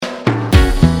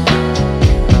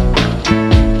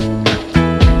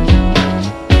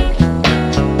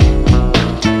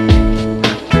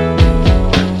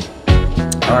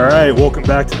right, welcome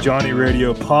back to Johnny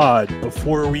Radio Pod.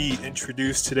 Before we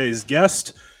introduce today's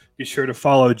guest, be sure to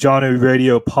follow Johnny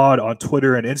Radio Pod on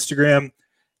Twitter and Instagram,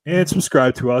 and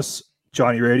subscribe to us,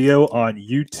 Johnny Radio, on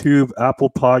YouTube, Apple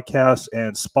Podcasts,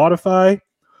 and Spotify.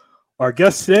 Our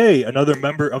guest today, another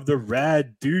member of the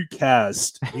Rad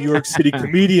Dudecast, New York City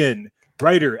comedian,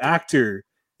 writer, actor,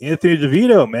 Anthony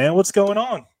DeVito. Man, what's going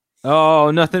on?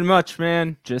 Oh, nothing much,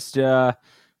 man.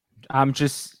 I'm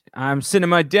sitting in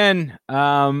my den.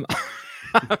 I'm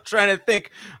trying to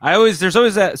think. There's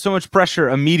always so much pressure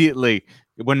immediately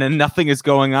when nothing is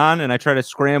going on, and I try to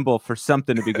scramble for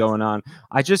something to be going on.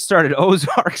 I just started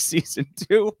Ozark season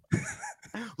 2.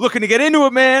 Looking to get into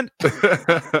it, man.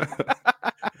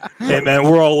 Hey, man,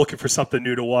 we're all looking for something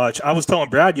new to watch. I was telling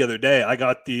Brad the other day, I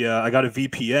got a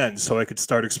VPN so I could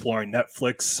start exploring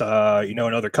Netflix, in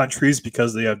other countries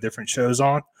because they have different shows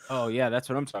on. Oh yeah, that's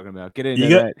what I'm talking about. Get into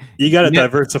that. You got to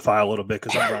diversify a little bit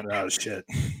because I'm running out of shit.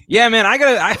 Yeah, man.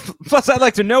 Plus, I'd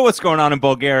like to know what's going on in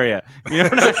Bulgaria. You know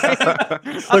what I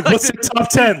mean? What's the top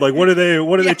 10? Like, what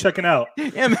are they checking out?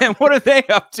 Yeah, man. What are they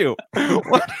up to?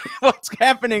 What's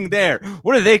happening there?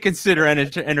 What do they consider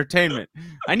entertainment?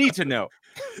 I need to know.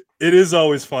 It is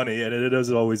always funny, and it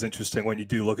is always interesting when you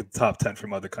do look at the top 10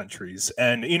 from other countries.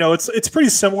 And, it's pretty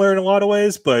similar in a lot of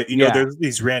ways, but, there's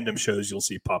these random shows you'll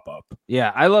see pop up.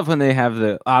 Yeah, I love when they have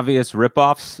the obvious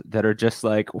ripoffs that are just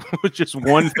like just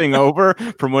one thing over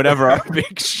from whatever our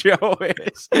big show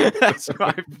is. That's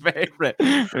my favorite.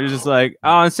 They're just like,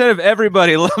 oh, instead of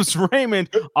everybody loves Raymond,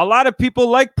 a lot of people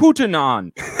like Putin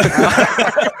on.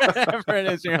 Whatever it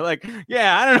is, and you're like,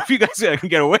 yeah, I don't know if you guys can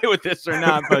get away with this or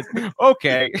not, but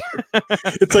okay.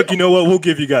 It's like, you know what? We'll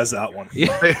give you guys that one.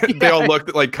 Yeah. They all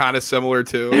looked like kind of similar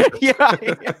too. Yeah.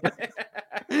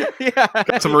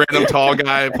 Got some random tall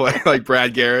guy play like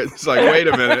Brad Garrett. It's like, wait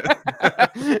a minute.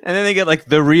 And then they get like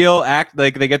the real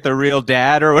like they get the real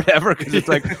dad or whatever because it's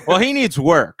like, well, he needs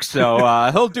work, so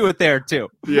he'll do it there too.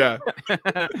 Yeah.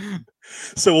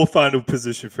 So we'll find a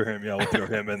position for him. Yeah, we'll throw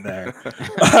him in there.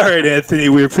 All right, Anthony,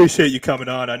 we appreciate you coming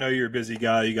on. I know you're a busy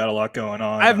guy. You got a lot going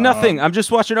on. I have nothing. I'm just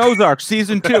watching Ozark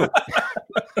season 2.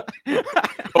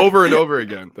 Over and over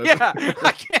again. Yeah.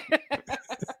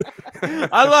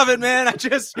 I love it, man.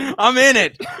 I'm in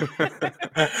it. All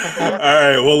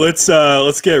right. Well,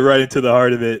 let's get right into the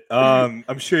heart of it.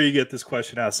 I'm sure you get this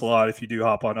question asked a lot if you do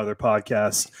hop on other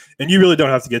podcasts, and you really don't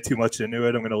have to get too much into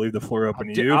it. I'm going to leave the floor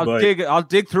open to you. I'll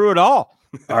dig through it all.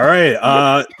 All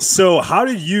right. So how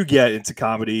did you get into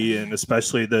comedy, and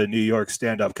especially the New York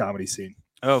stand-up comedy scene?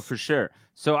 Oh, for sure.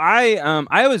 So I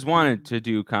always wanted to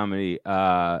do comedy,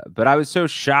 but I was so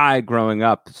shy growing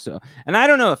up. And I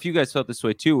don't know if you guys felt this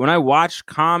way too. When I watched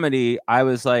comedy, I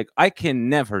was like, I can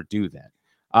never do that.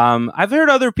 I've heard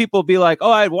other people be like, oh,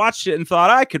 I watched it and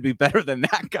thought I could be better than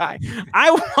that guy.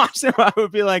 I watched him. I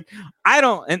would be like, I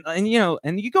don't. And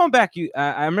you going back,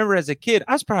 I remember as a kid,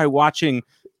 I was probably watching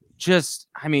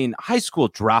high school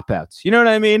dropouts. You know what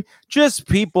I mean? Just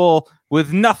people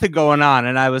with nothing going on.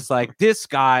 And I was like, this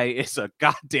guy is a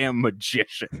goddamn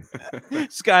magician.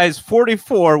 This guy is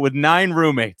 44 with 9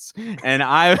 roommates. And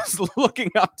I was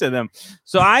looking up to them.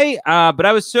 So but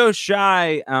I was so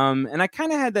shy. And I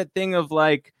kind of had that thing of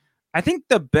like, I think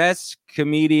the best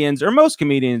comedians or most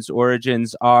comedians'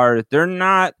 origins are they're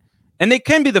not, and they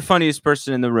can be the funniest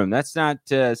person in the room. That's not,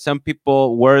 some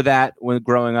people were that when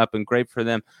growing up and great for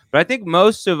them. But I think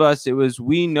most of us,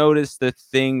 we noticed the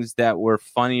things that were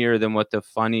funnier than what the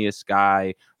funniest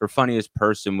guy or funniest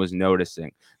person was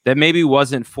noticing. That maybe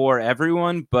wasn't for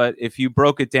everyone, but if you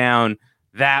broke it down,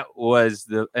 that was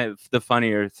the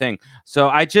funnier thing. So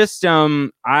I just, I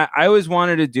always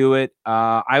wanted to do it.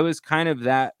 I was kind of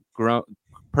that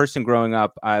person growing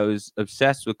up. I was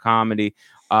obsessed with comedy.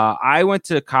 I went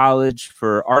to college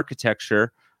for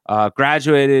architecture,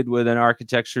 graduated with an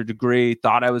architecture degree,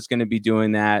 thought I was going to be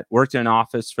doing that, worked in an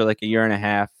office for like a year and a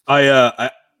half.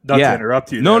 Not to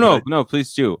interrupt you. No,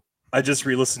 please do. I just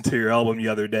re-listened to your album the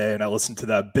other day, and I listened to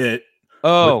that bit.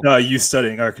 Oh, with, you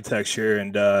studying architecture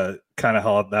and kind of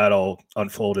how that all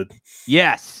unfolded.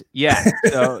 Yes.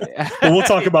 So but we'll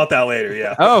talk about that later.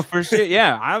 Yeah. Oh, for sure.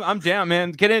 Yeah, I'm down, man.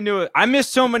 Get into it. I miss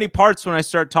so many parts when I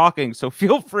start talking, so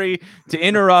feel free to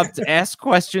interrupt, ask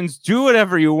questions, do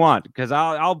whatever you want, because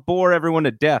I'll bore everyone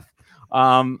to death.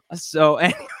 So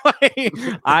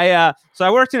anyway, I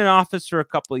worked in an office for a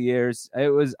couple of years. I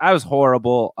was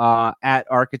horrible at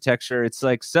architecture. It's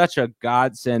like such a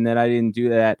godsend that I didn't do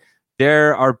that.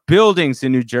 there are buildings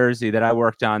in New Jersey that I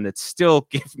worked on that still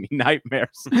give me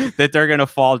nightmares that they're going to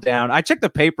fall down. I check the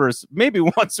papers maybe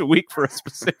once a week for a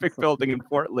specific building in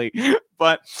Fort Lee,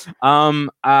 but and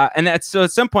that's so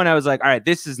at some point I was like, all right,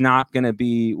 this is not going to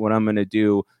be what I'm going to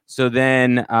do. So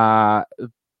then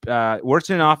worked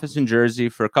in an office in Jersey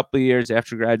for a couple of years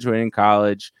after graduating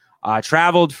college.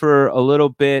 Traveled for a little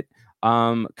bit.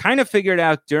 Kind of figured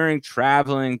out during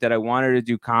traveling that I wanted to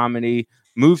do comedy.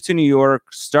 Moved to New York.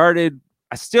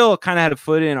 I still kind of had a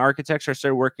foot in architecture. I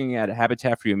started working at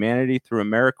Habitat for Humanity through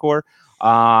AmeriCorps,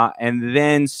 and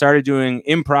then started doing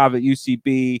improv at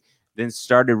UCB. Then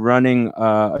started running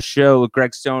a show with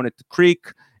Greg Stone at the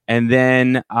Creek, and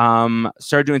then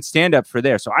started doing stand-up for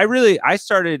there. So I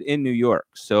started in New York.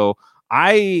 So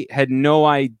I had no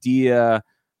idea.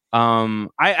 I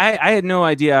had no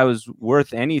idea I was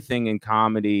worth anything in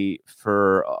comedy.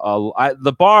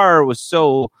 The bar was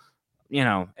so,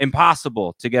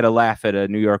 impossible to get a laugh at a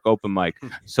New York open mic.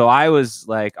 So I was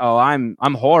like, oh, I'm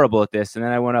horrible at this. And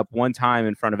then I went up one time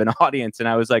in front of an audience and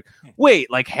I was like,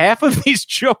 wait, like half of these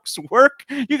jokes work?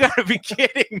 You gotta be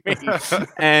kidding me.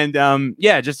 And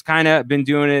just kind of been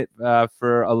doing it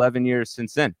for 11 years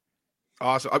since then.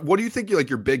 Awesome. What do you think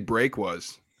your big break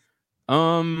was?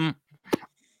 Have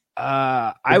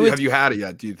you had it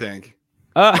yet, do you think?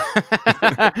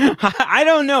 I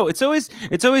don't know. It's always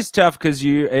tough because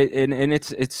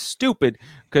it's stupid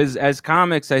because as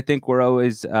comics, I think we're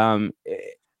always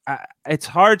it's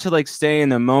hard to like stay in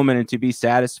the moment and to be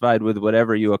satisfied with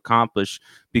whatever you accomplish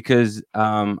because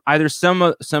either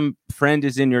some friend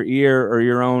is in your ear or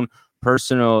your own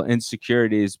personal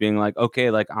insecurities being like, okay,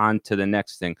 like on to the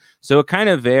next thing. So it kind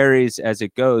of varies as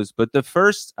it goes. But the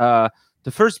first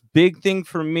big thing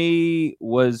for me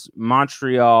was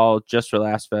Montreal Just for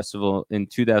Laughs Festival in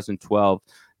 2012.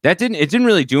 It didn't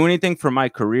really do anything for my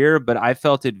career, but I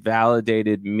felt it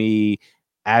validated me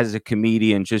as a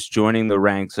comedian, just joining the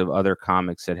ranks of other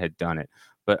comics that had done it.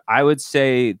 But I would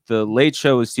say the Late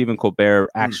Show with Stephen Colbert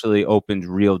actually opened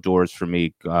real doors for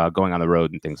me going on the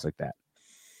road and things like that.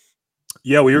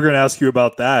 Yeah, we were going to ask you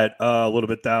about that a little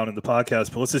bit down in the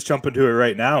podcast, but let's just jump into it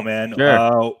right now, man.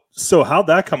 Sure. So how'd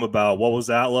that come about? What was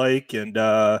that like? And,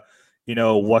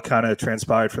 what kind of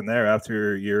transpired from there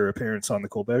after your appearance on the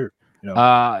Colbert?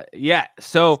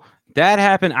 So that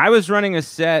happened. I was running a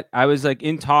set. I was like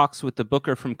in talks with the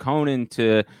booker from Conan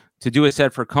to do a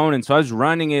set for Conan. So I was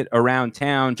running it around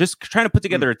town, just trying to put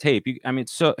together a tape.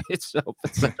 It's such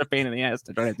a pain in the ass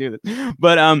to try to do this.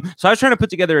 But so I was trying to put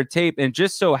together a tape, and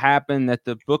just so happened that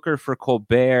the booker for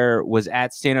Colbert was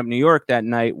at Stand Up New York that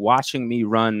night watching me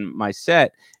run my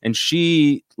set, and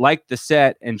she liked the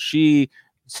set, and she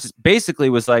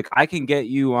basically was like, I can get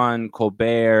you on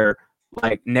Colbert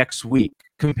like next week,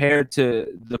 compared to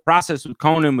the process with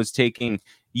Conan was taking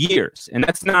years. And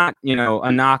that's not,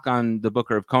 a knock on the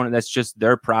booker of Conan. That's just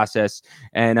their process.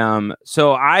 And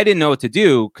so I didn't know what to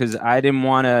do because I didn't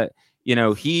want to,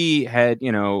 he had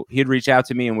reached out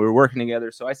to me and we were working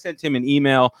together. So I sent him an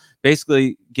email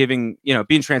basically giving,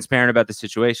 being transparent about the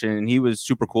situation. And he was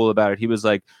super cool about it. He was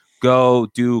like,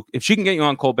 if she can get you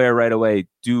on Colbert right away,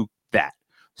 do that.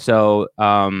 So,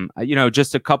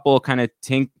 just a couple kind of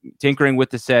tinkering with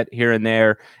the set here and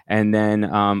there. And then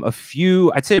a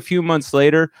few months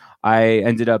later, I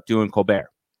ended up doing Colbert.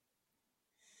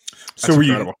 So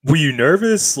were you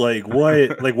nervous? Like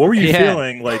what were you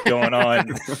feeling like going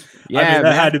on? Yeah,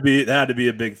 that had to be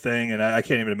a big thing. And I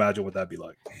can't even imagine what that'd be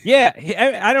like. Yeah.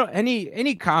 I don't,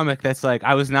 any comic that's like,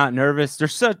 I was not nervous. They're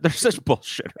such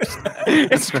bullshitters.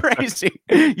 It's crazy.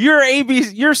 You're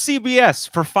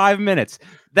CBS for 5 minutes.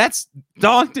 That's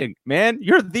daunting, man.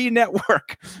 You're the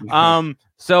network.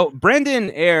 So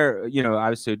Brendan Ayer,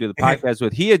 obviously do the podcast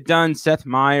with, he had done Seth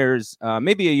Meyers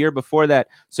maybe a year before that.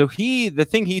 So the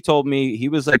thing he told me, he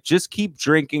was like, just keep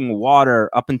drinking water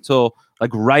up until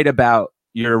like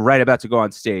you're right about to go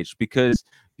on stage, because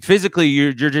physically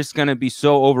you're just going to be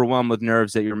so overwhelmed with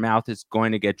nerves that your mouth is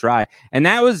going to get dry. And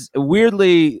that was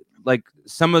weirdly like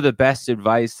some of the best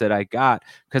advice that I got,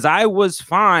 because I was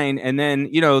fine. And then,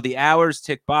 the hours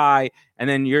tick by, and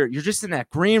then you're just in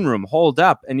that green room holed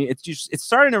up, and it's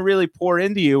starting to really pour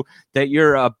into you that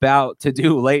you're about to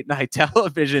do late night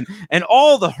television and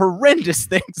all the horrendous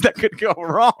things that could go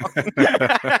wrong.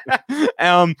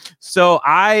 So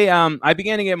I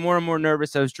began to get more and more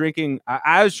nervous. I was drinking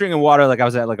water like I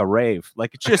was at like a rave,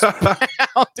 like just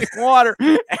pounding water.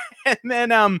 And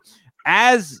then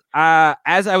as I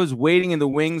was waiting in the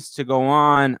wings to go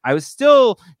on, I was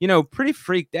still, pretty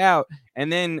freaked out. And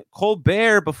then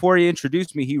Colbert, before he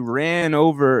introduced me, he ran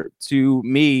over to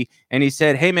me and he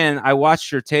said, "Hey man, I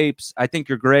watched your tapes. I think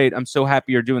you're great. I'm so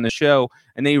happy you're doing the show."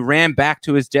 And then he ran back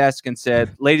to his desk and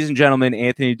said, "Ladies and gentlemen,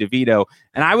 Anthony DeVito."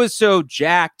 And I was so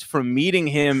jacked from meeting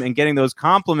him and getting those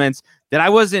compliments that I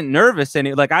wasn't nervous.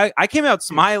 And I came out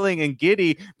smiling and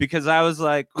giddy because I was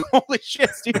like, holy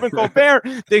shit, Stephen Colbert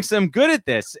thinks I'm good at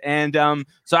this. And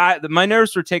so my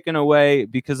nerves were taken away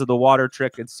because of the water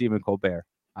trick and Stephen Colbert,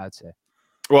 I'd say.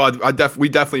 Well, we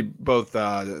definitely both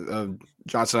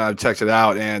Johnson and I texted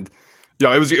out, and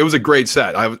it was a great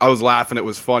set. I was laughing. It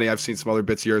was funny. I've seen some other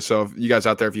bits here, so if you guys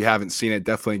out there, if you haven't seen it,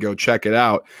 definitely go check it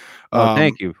out.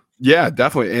 Thank you. Yeah,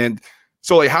 definitely. And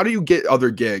so, like, how do you get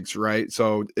other gigs, right?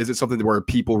 So, is it something where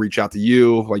people reach out to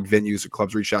you, like venues or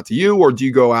clubs reach out to you, or do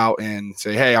you go out and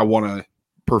say, "Hey, I want to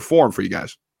perform for you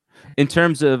guys"? In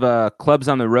terms of clubs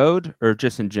on the road, or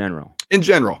just in general? In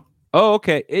general. Oh,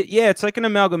 okay. It's like an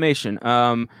amalgamation.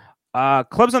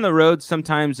 Clubs on the road,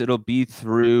 sometimes it'll be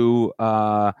through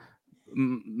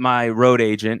my road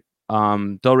agent.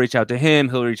 They'll reach out to him,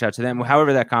 he'll reach out to them,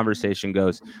 however that conversation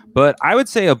goes. But I would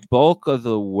say a bulk of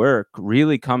the work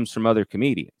really comes from other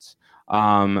comedians.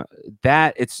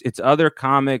 That it's other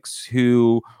comics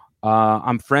who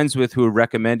I'm friends with who have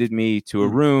recommended me to a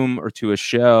room or to a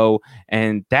show,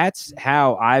 and that's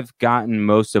how I've gotten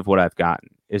most of what I've gotten.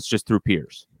 It's just through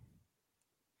peers.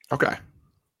 Okay.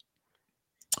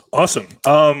 Awesome.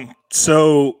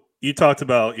 So you talked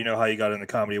about, how you got into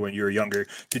comedy when you were younger.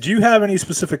 Did you have any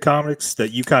specific comics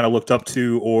that you kind of looked up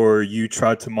to or you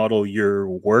tried to model your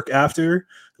work after,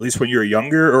 at least when you were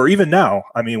younger or even now?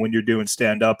 I mean, when you're doing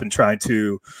stand up and trying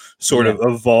to sort of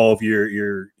evolve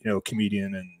your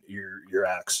comedian and your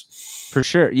acts. For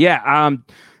sure. Yeah. I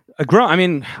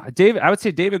would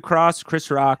say David Cross,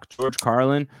 Chris Rock, George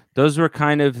Carlin. Those were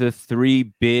kind of the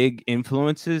three big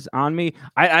influences on me.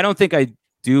 I don't think I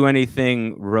do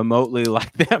anything remotely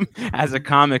like them as a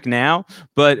comic now,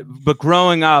 but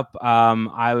growing up,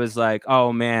 I was like,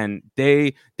 oh man,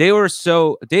 they were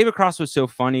so. David Cross was so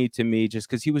funny to me just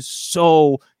because he was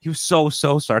so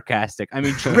sarcastic. I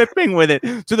mean, dripping with it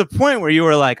to the point where you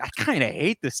were like, I kind of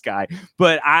hate this guy,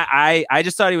 but I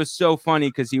just thought he was so funny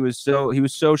because he was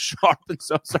so sharp and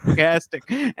so sarcastic,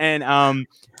 and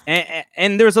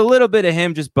there's a little bit of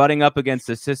him just butting up against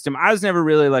the system. I was never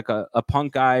really like a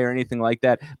punk guy or anything like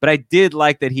that, but I did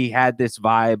like that he had this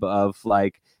vibe of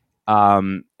like,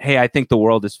 hey, I think the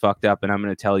world is fucked up and I'm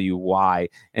going to tell you why.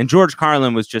 And George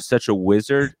Carlin was just such a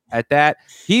wizard at that.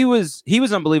 He was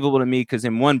unbelievable to me because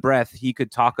in one breath he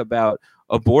could talk about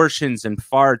abortions and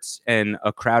farts and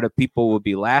a crowd of people would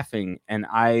be laughing. And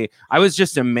I was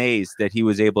just amazed that he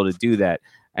was able to do that.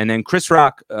 And then Chris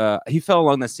Rock, he fell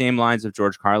along the same lines of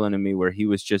George Carlin and me, where he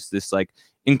was just this like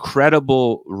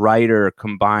incredible writer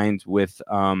combined with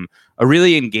a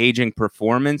really engaging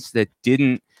performance that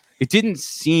didn't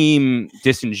seem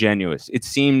disingenuous. It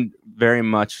seemed very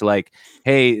much like,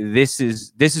 hey, this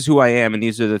is who I am, and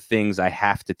these are the things I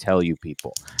have to tell you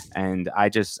people. And I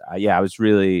just, I was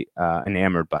really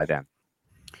enamored by them.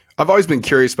 I've always been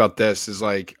curious about this. Is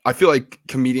like, I feel like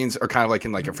comedians are kind of like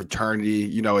in like a fraternity.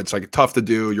 It's like tough to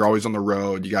do. You're always on the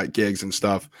road. You got gigs and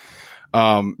stuff.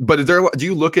 But do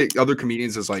you look at other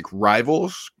comedians as like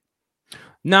rivals?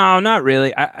 No, not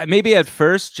really. Maybe at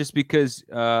first, just because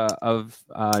of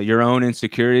your own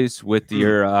insecurities with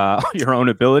your own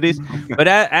abilities. But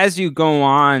as you go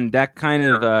on, that kind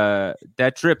of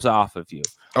that drips off of you.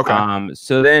 Okay.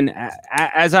 So then,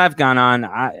 as I've gone on,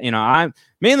 I'm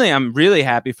really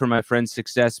happy for my friend's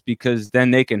success because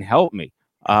then they can help me.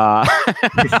 Right.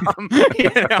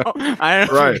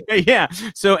 Yeah.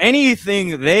 So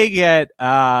anything they get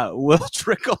will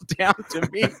trickle down to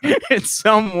me in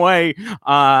some way.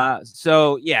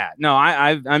 So yeah, no,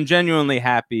 I'm genuinely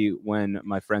happy when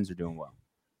my friends are doing well.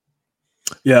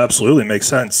 Yeah, absolutely, makes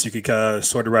sense. You could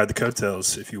sort of ride the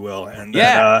coattails, if you will, and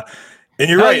yeah. And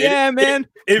you're right. Yeah, man.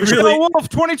 It really Wolf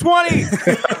 2020.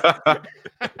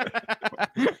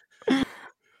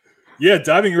 Yeah,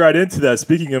 diving right into that.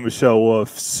 Speaking of Michelle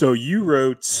Wolf, so you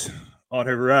wrote on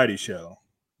her variety show,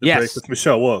 The Break with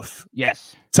Michelle Wolf.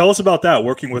 Yes. Tell us about that,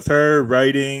 working with her,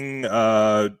 writing,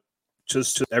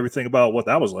 just everything about what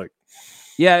that was like.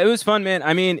 Yeah, it was fun, man.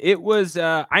 I mean, it was,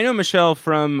 I know Michelle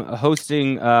from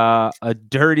hosting a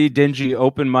dirty, dingy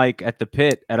open mic at the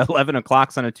Pit at 11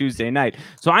 o'clock on a Tuesday night.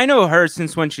 So I know her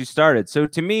since when she started. So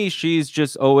to me, she's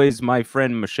just always my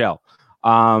friend, Michelle.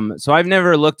 So I've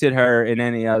never looked at her in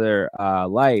any other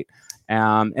light.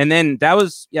 And then that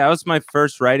was my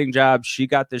first writing job. She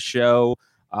got the show.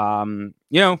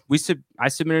 I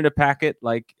submitted a packet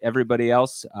like everybody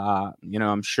else.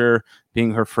 I'm sure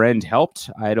being her friend helped.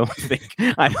 I don't think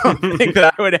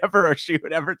that I would ever, or she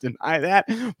would ever deny that.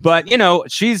 But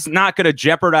she's not going to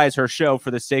jeopardize her show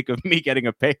for the sake of me getting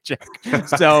a paycheck.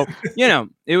 So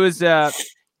it was it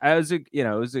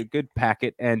was a good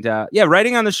packet, and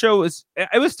writing on the show was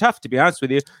tough, to be honest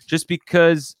with you, just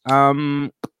because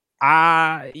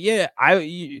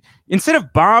instead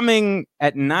of bombing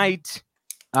at night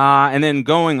and then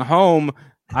going home,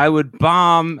 I would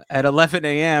bomb at 11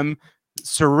 a.m.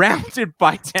 surrounded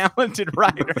by talented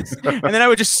writers, and then I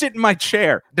would just sit in my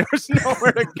chair. There was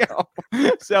nowhere to go.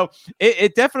 So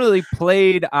it definitely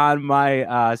played on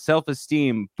my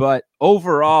self-esteem, but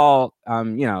overall,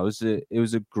 it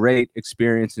was a great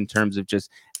experience in terms of just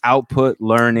output,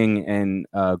 learning, and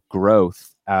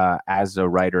growth as a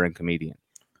writer and comedian.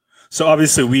 So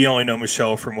obviously we only know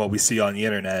Michelle from what we see on the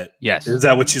internet. Yes. Is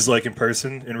that what she's like in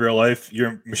person, in real life?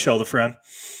 You're Michelle the friend?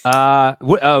 What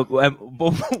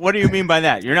do you mean by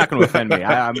that? You're not going to offend me.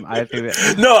 I think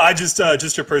that... No, I just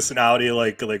her personality,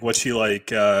 like what's she like,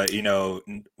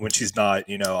 when she's not,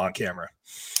 on camera?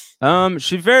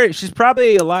 She's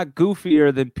probably a lot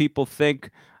goofier than people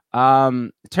think.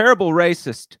 Terrible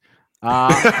racist.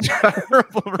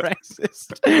 Terrible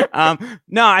racist.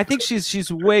 No, I think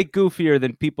she's way goofier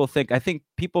than people think. I think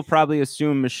people probably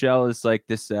assume Michelle is like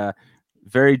this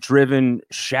very driven,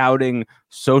 shouting,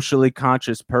 socially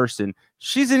conscious person.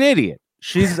 She's an idiot.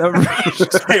 She's a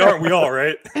aren't we all,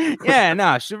 right? Yeah,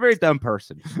 no, she's a very dumb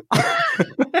person.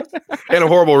 And a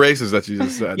horrible racist that you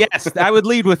just said. Yes, I would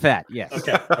lead with that. Yes.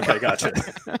 Okay, gotcha.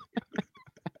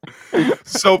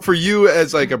 So for you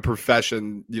as like a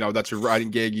profession, that's your writing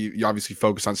gig, you obviously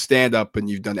focus on stand-up and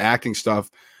you've done acting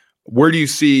stuff. Where do you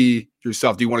see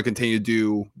yourself? Do you want to continue to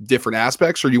do different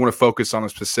aspects, or do you want to focus on a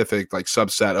specific like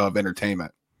subset of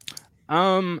entertainment?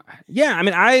 Yeah, I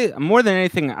mean, I more than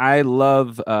anything, I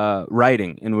love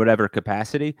writing in whatever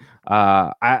capacity.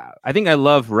 I think I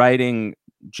love writing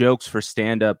jokes for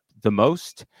stand-up the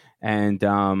most. And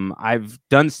I've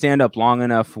done stand-up long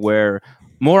enough where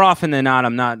more often than not,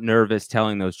 I'm not nervous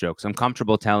telling those jokes. I'm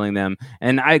comfortable telling them.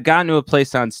 And I got into a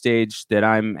place on stage that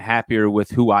I'm happier with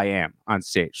who I am on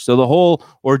stage. So the whole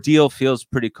ordeal feels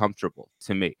pretty comfortable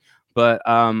to me. But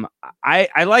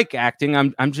I like acting.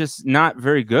 I'm just not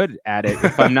very good at it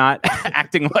if I'm not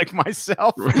acting like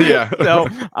myself. Yeah. So,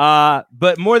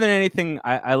 but more than anything,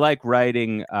 I like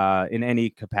writing in any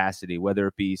capacity, whether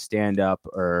it be stand-up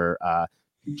or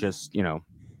just,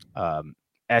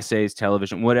 essays,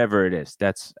 television, whatever it is.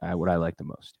 That's what I like the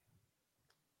most.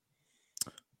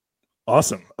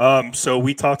 Awesome. So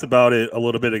we talked about it a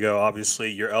little bit ago.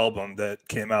 Obviously, your album that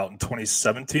came out in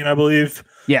 2017, I believe.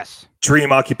 Yes.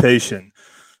 Dream Occupation.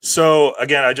 So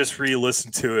again, I just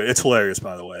re-listened to it. It's hilarious,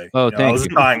 by the way. Oh, thank you. I was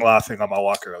dying laughing on my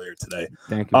walk earlier today.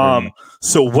 Thank you.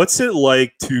 So what's it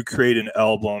like to create an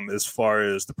album as far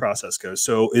as the process goes?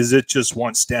 So is it just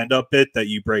one stand-up bit that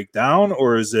you break down,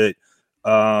 or is it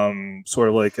sort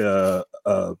of like a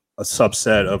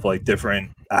subset of like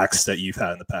different acts that you've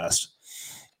had in the past?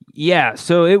 Yeah,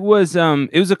 so it was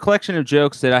a collection of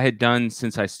jokes that I had done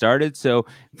since I started. So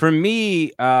for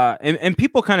me, and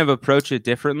people kind of approach it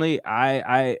differently.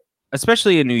 I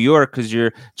especially in New York, because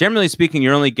you're generally speaking,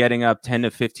 you're only getting up 10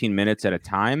 to 15 minutes at a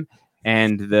time.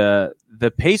 And the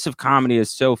pace of comedy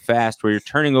is so fast where you're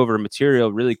turning over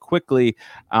material really quickly.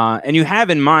 And you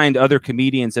have in mind other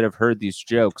comedians that have heard these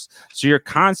jokes. So you're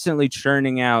constantly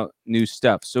churning out new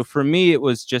stuff. So for me, it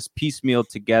was just piecemeal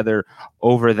together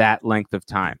over that length of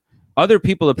time. Other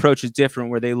people approach it different,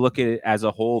 where they look at it as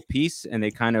a whole piece and they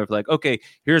kind of like, okay,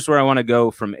 here's where I want to go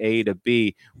from A to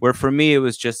B. Where for me, it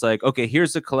was just like, okay,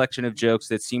 here's a collection of jokes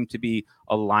that seem to be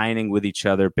aligning with each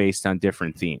other based on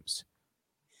different themes.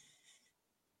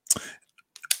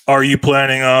 Are you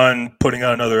planning on putting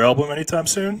out another album anytime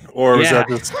soon? Or was that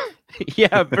just...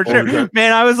 Yeah, for sure.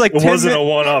 Man, I was like, it wasn't a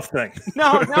one-off thing.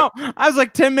 No, I was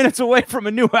like 10 minutes away from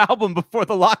a new album before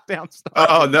the lockdown started.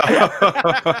 Oh no.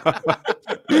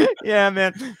 Yeah,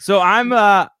 man. So I'm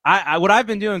what I've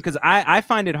been doing, because I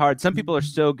find it hard. Some people are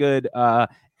so good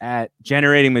at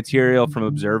generating material from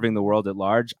observing the world at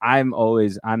large. I'm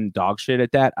dog shit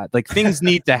at that. Like, things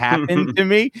need to happen to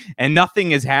me, and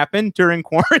nothing has happened during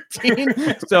quarantine.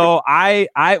 So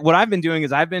what I've been doing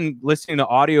is I've been listening to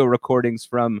audio recordings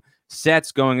from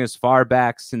sets going as far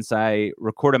back since I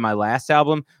recorded my last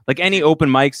album. Like any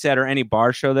open mic set or any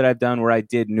bar show that I've done where I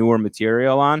did newer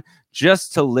material on,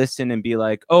 just to listen and be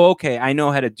like, oh, okay, I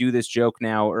know how to do this joke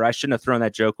now, or I shouldn't have thrown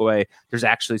that joke away. There's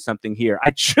actually something here.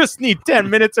 I just need 10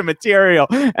 minutes of material,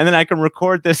 and then I can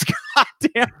record this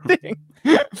goddamn thing.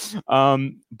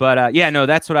 Yeah, no,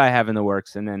 that's what I have in the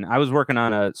works. And then I was working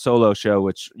on a solo show,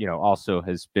 which, also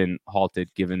has been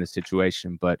halted given the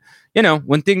situation. But,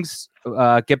 when things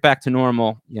get back to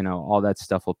normal, all that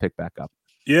stuff will pick back up.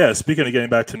 Yeah, speaking of getting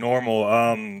back to normal,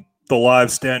 the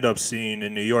live stand-up scene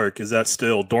in New York, is that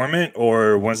still dormant,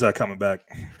 or when's that coming back?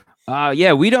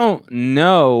 Yeah, we don't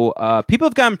know. People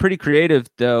have gotten pretty creative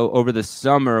though over the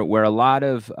summer, where a lot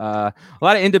of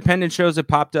independent shows have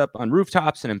popped up on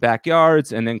rooftops and in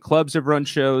backyards, and then clubs have run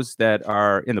shows that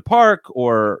are in the park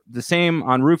or the same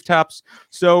on rooftops.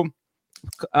 So,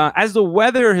 as the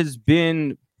weather has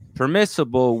been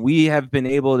permissible, we have been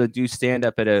able to do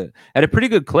stand-up at a pretty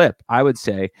good clip, I would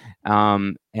say.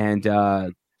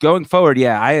 Going forward,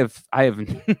 yeah, I have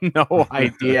no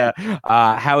idea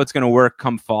how it's going to work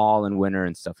come fall and winter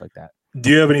and stuff like that.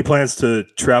 Do you have any plans to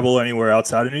travel anywhere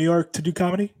outside of New York to do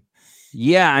comedy?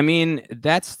 Yeah, I mean,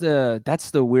 that's the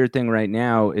weird thing right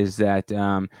now is that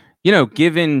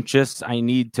given just I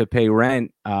need to pay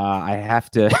rent, I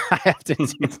have to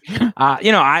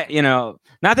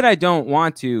not that I don't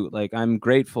want to, like, I'm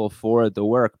grateful for the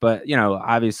work, but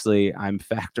obviously I'm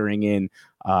factoring in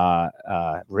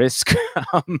risk.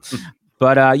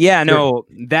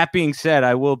 That being said,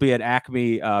 I will be at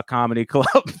Acme Comedy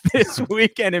Club this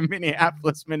weekend in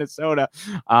Minneapolis, Minnesota,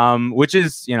 which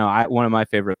is one of my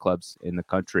favorite clubs in the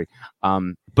country.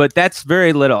 But that's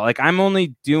very little. Like, I'm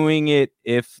only doing it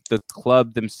if the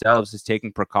club themselves is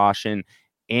taking precaution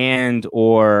and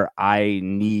or I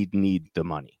need the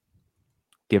money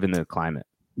given the climate.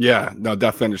 Yeah, no,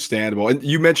 definitely understandable. And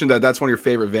you mentioned that that's one of your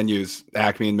favorite venues,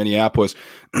 Acme in Minneapolis.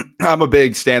 I'm a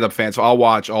big stand-up fan, so I'll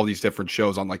watch all these different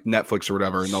shows on like Netflix or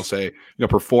whatever, and they'll say,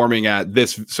 performing at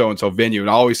this so-and-so venue, and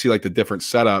I always see like the different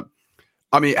setup.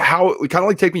 I mean, how kind of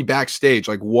like take me backstage.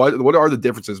 Like, what are the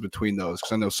differences between those?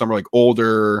 Because I know some are like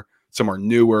older, some are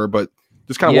newer, but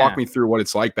just kind of walk me through what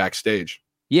it's like backstage.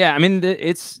 Yeah, I mean,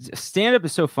 it's stand-up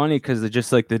is so funny because of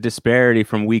just like the disparity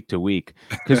from week to week.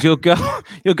 Because you'll go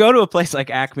to a place like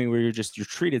Acme where you're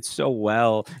treated so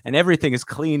well and everything is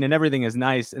clean and everything is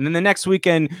nice, and then the next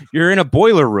weekend you're in a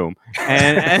boiler room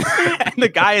and the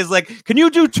guy is like, "Can you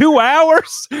do 2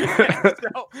 hours?"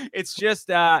 So it's just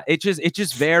it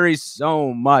just varies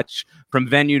so much from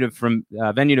venue to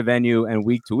venue and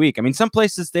week to week. I mean, some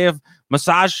places they have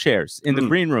massage chairs in the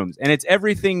green rooms, and it's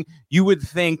everything you would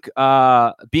think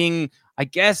being, I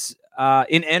guess,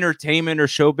 in entertainment or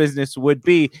show business would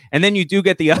be. And then you do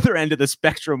get the other end of the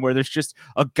spectrum where there's just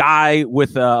a guy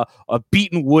with a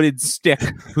beaten wooded stick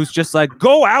who's just like,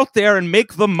 go out there and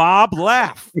make the mob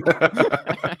laugh.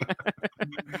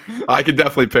 I can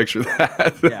definitely picture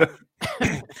that.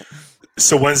 Yeah.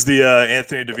 So when's the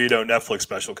Anthony DeVito Netflix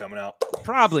special coming out?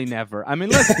 Probably never. I mean,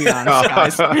 let's be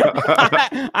honest, guys.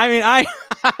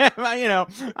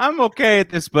 I'm okay at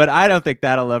this, but I don't think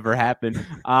that'll ever happen.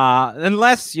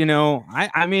 Unless, who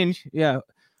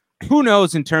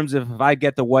knows in terms of if I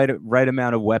get the right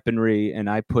amount of weaponry and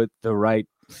I put the right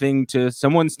thing to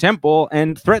someone's temple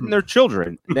and threaten their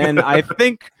children, then I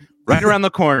think right around the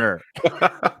corner.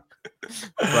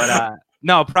 But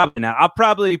no, probably not. I'll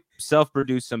probably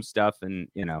self-produce some stuff, and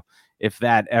if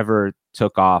that ever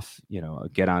took off,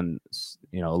 get on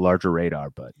a larger radar.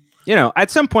 But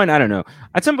at some point, I don't know.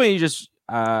 At some point, you just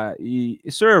you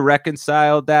sort of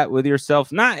reconcile that with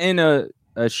yourself, not in a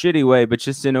shitty way, but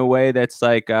just in a way that's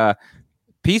like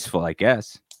peaceful, I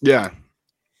guess. Yeah.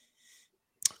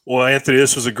 Well, Anthony,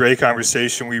 this was a great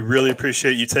conversation. We really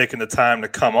appreciate you taking the time to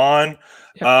come on.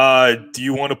 Do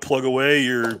you want to plug away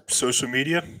your social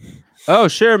media? Oh,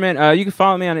 sure, man. You can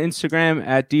follow me on Instagram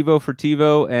at Devo for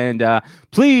TiVo, and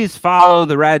please follow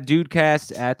the Rad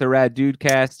Dudecast at the Rad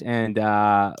Dudecast, and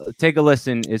take a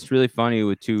listen. It's really funny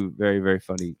with two very, very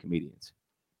funny comedians.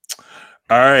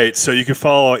 All right, so you can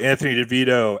follow Anthony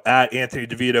DeVito at Anthony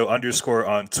DeVito _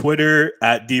 on Twitter,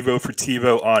 at Devo for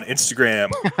TiVo on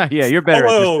Instagram. Yeah, you're better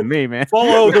at this than me, man.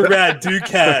 Follow the Rad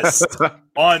Dudecast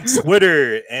on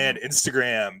Twitter and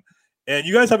Instagram. And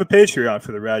you guys have a Patreon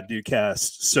for the Rad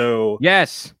Dudecast. So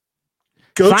yes,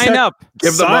 go sign up.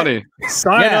 Give the money.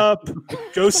 Sign up.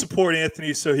 Go support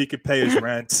Anthony so he could pay his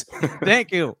rent.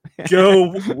 Thank you.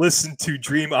 Go listen to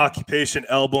Dream Occupation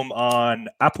album on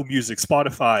Apple Music,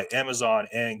 Spotify, Amazon,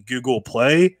 and Google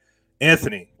Play.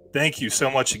 Anthony, thank you so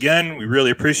much again. We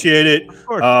really appreciate it.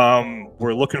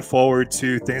 We're looking forward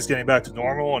to things getting back to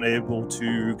normal and able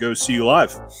to go see you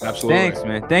live. Absolutely. Thanks,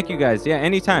 man. Thank you, guys. Yeah,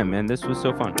 anytime, man. This was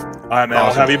so fun. All right, man. Awesome.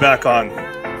 I'll have you back on.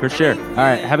 For sure. All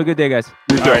right. Have a good day, guys.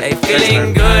 Hey,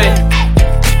 feeling good,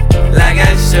 like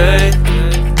I should.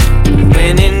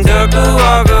 When in dark,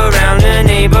 walk around the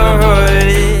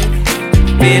neighborhood.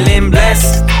 Feeling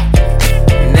blessed,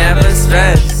 never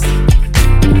stressed.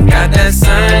 Got that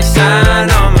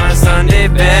sunshine on my Sunday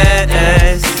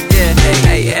best. Yeah,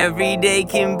 hey, every day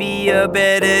can be a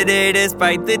better day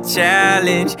despite the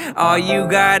challenge. All you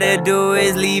gotta do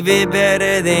is leave it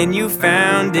better than you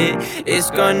found it.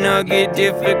 It's gonna get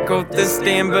difficult to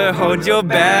stand, but hold your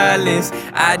balance.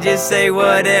 I just say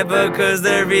whatever, cause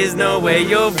there is no way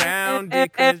you're round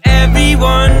it.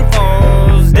 Everyone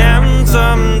falls down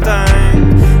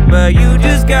sometime, but you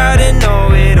just gotta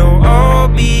know it'll all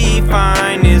be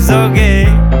fine. It's okay.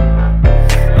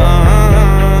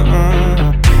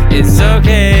 It's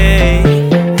okay.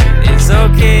 It's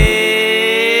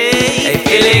okay. Hey,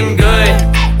 feeling good,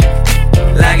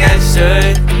 like I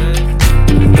should.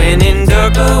 When in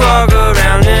dark, walk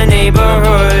around the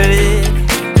neighborhood.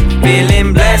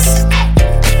 Feeling blessed,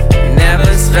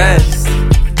 never stressed.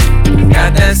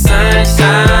 Got that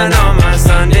sunshine on my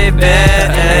Sunday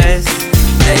best.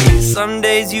 Some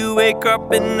days you wake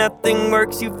up and nothing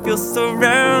works, you feel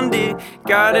surrounded.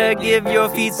 Gotta give your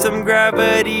feet some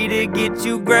gravity to get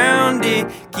you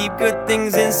grounded. Keep good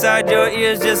things inside your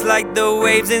ears just like the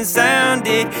waves and sound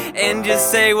it. And just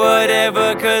say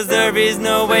whatever, cause there is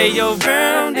no way you're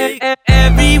round it.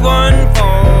 Everyone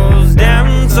falls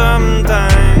down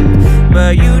sometime,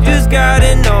 but you just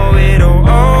gotta know it'll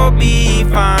all be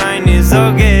fine. It's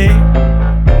okay.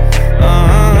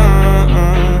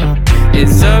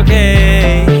 It's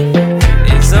okay,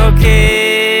 it's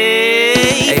okay.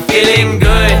 Hey, feeling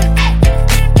good,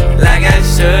 like I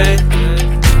should.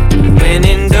 When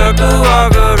in dark,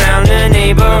 walk around the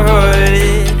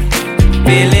neighborhood.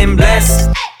 Feeling blessed,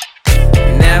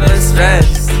 never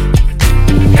stressed.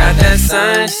 Got that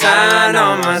sunshine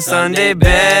on my Sunday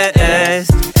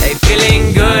best. Hey,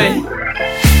 feeling good,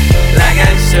 like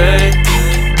I should.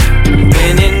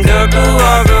 When in dark,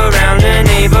 walk around the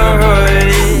neighborhood.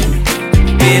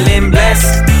 Feeling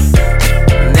blessed,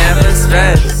 never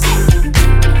stressed.